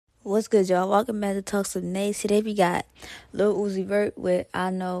What's good, y'all? Welcome back to Talks with Nate. Today we got Lil Uzi Vert with I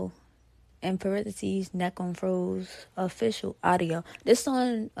Know in parentheses Neck on Froze official audio. This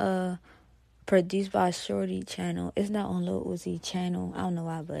song produced by Shorty channel. It's not on Lil Uzi channel. I don't know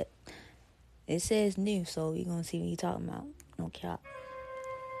why, but it says new, so we gonna see what he talking about. No cap.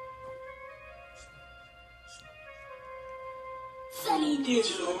 Sunny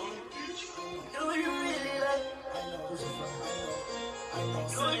Digital.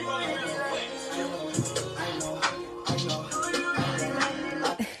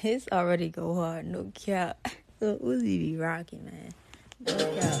 It's already go hard. No cap. Lil Uzi be rocking, man. No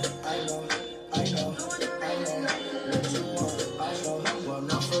cap.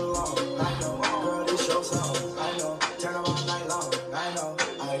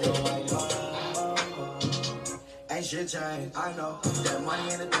 Ain't shit changed, I know. That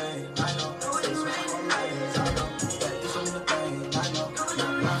money in the thing, I know. Stay switching on lanes, I know. That this one in the thing, I know.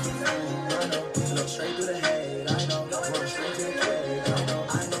 Not blind to the thing, I know. Look straight through the hate, I know. Run straight to the cage, I know.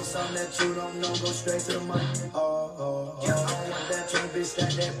 I know something that you don't know, go straight to the money. Yeah, I want that train bitch,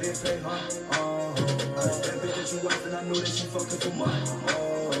 that big pay, that bitch that you wife and I knew that she fucking for money.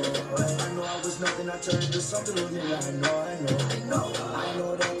 I know I was nothing, I turned into something with me. I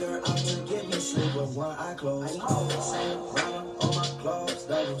know that they're out to get me sleep with one eye closed. Same runner on my clothes,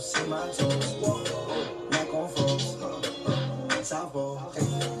 they don't see my toes. Neck on froze, South Pole.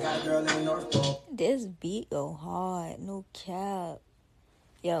 Got a girl in North Pole. This beat go hard. No cap.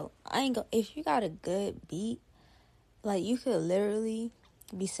 Yo, I ain't go. If you got a good beat, like you could literally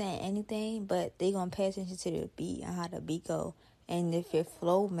be saying anything, but they gonna pay attention to the beat and how the beat go. And if your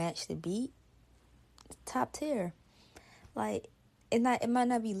flow match the beat, it's top tier. Like it might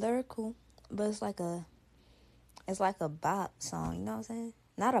not be lyrical, but it's like a bop song. You know what I'm saying?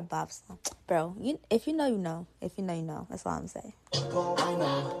 Not a bop song, bro. If you know, you know. If you know, you know. That's all I'm saying. I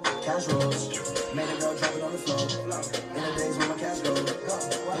know, cash rolls. Made a girl drop it on the floor. In the days when my cash goes,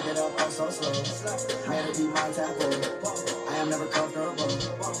 pick it up, I'm so slow. Made her beat my tackle. I am never comfortable,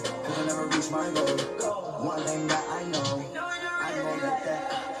 cause I never reach my goal. One thing that I know that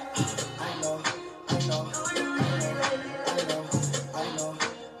I know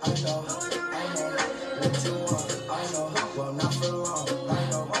what you want. I know, well not for long. I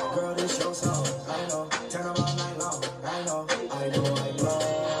know, girl, this your song. I know, turn them all night long. I know.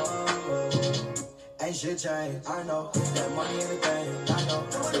 Ain't shit changed, I know. That money in the thing, I know.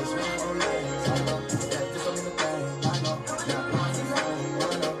 Stay switching on lanes, I know. That this one in the thing, I know. Not blind to the thing, I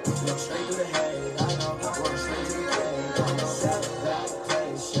know. Look straight through the hate, I know. Run straight to the cage, I know. That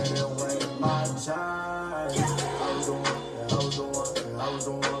place shouldn't waste my time. I was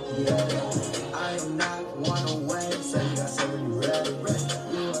the one, yeah. I am not one away, say you got something you ready.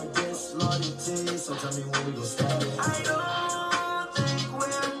 You are disloyalty, so tell me when we get started. I don't think we're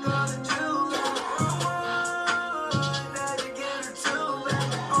gonna do that.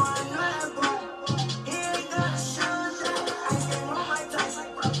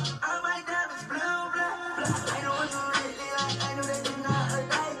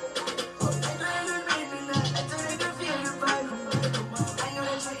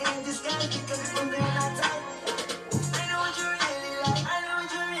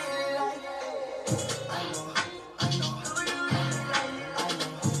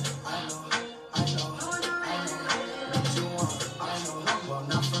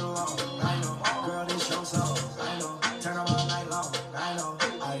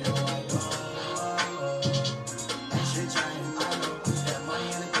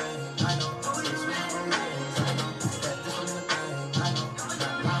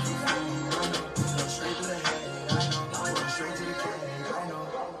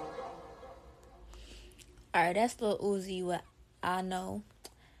 Alright, that's Lil Uzi. What I know.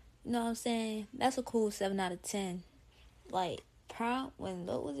 You know what I'm saying? That's a cool 7 out of 10. Like prime when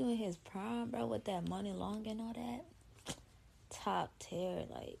Lil Uzi in his prime, bro, with that Money Long and all that, top tier.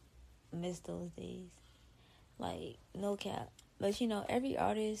 Like miss those days. Like no cap. But you know, every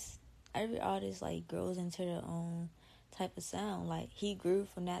artist like grows into their own type of sound. Like he grew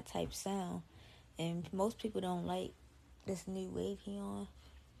from that type sound, and most people don't like this new wave he on,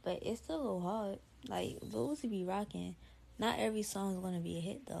 but it still go hard. Like Lil Uzi be rocking. Not every song is gonna be a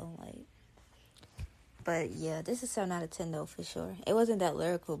hit though. Like, but yeah, this is 7 out of 10 though for sure. It wasn't that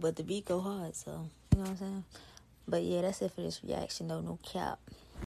lyrical, but the beat go hard. So you know what I'm saying. But yeah, that's it for this reaction though. No cap.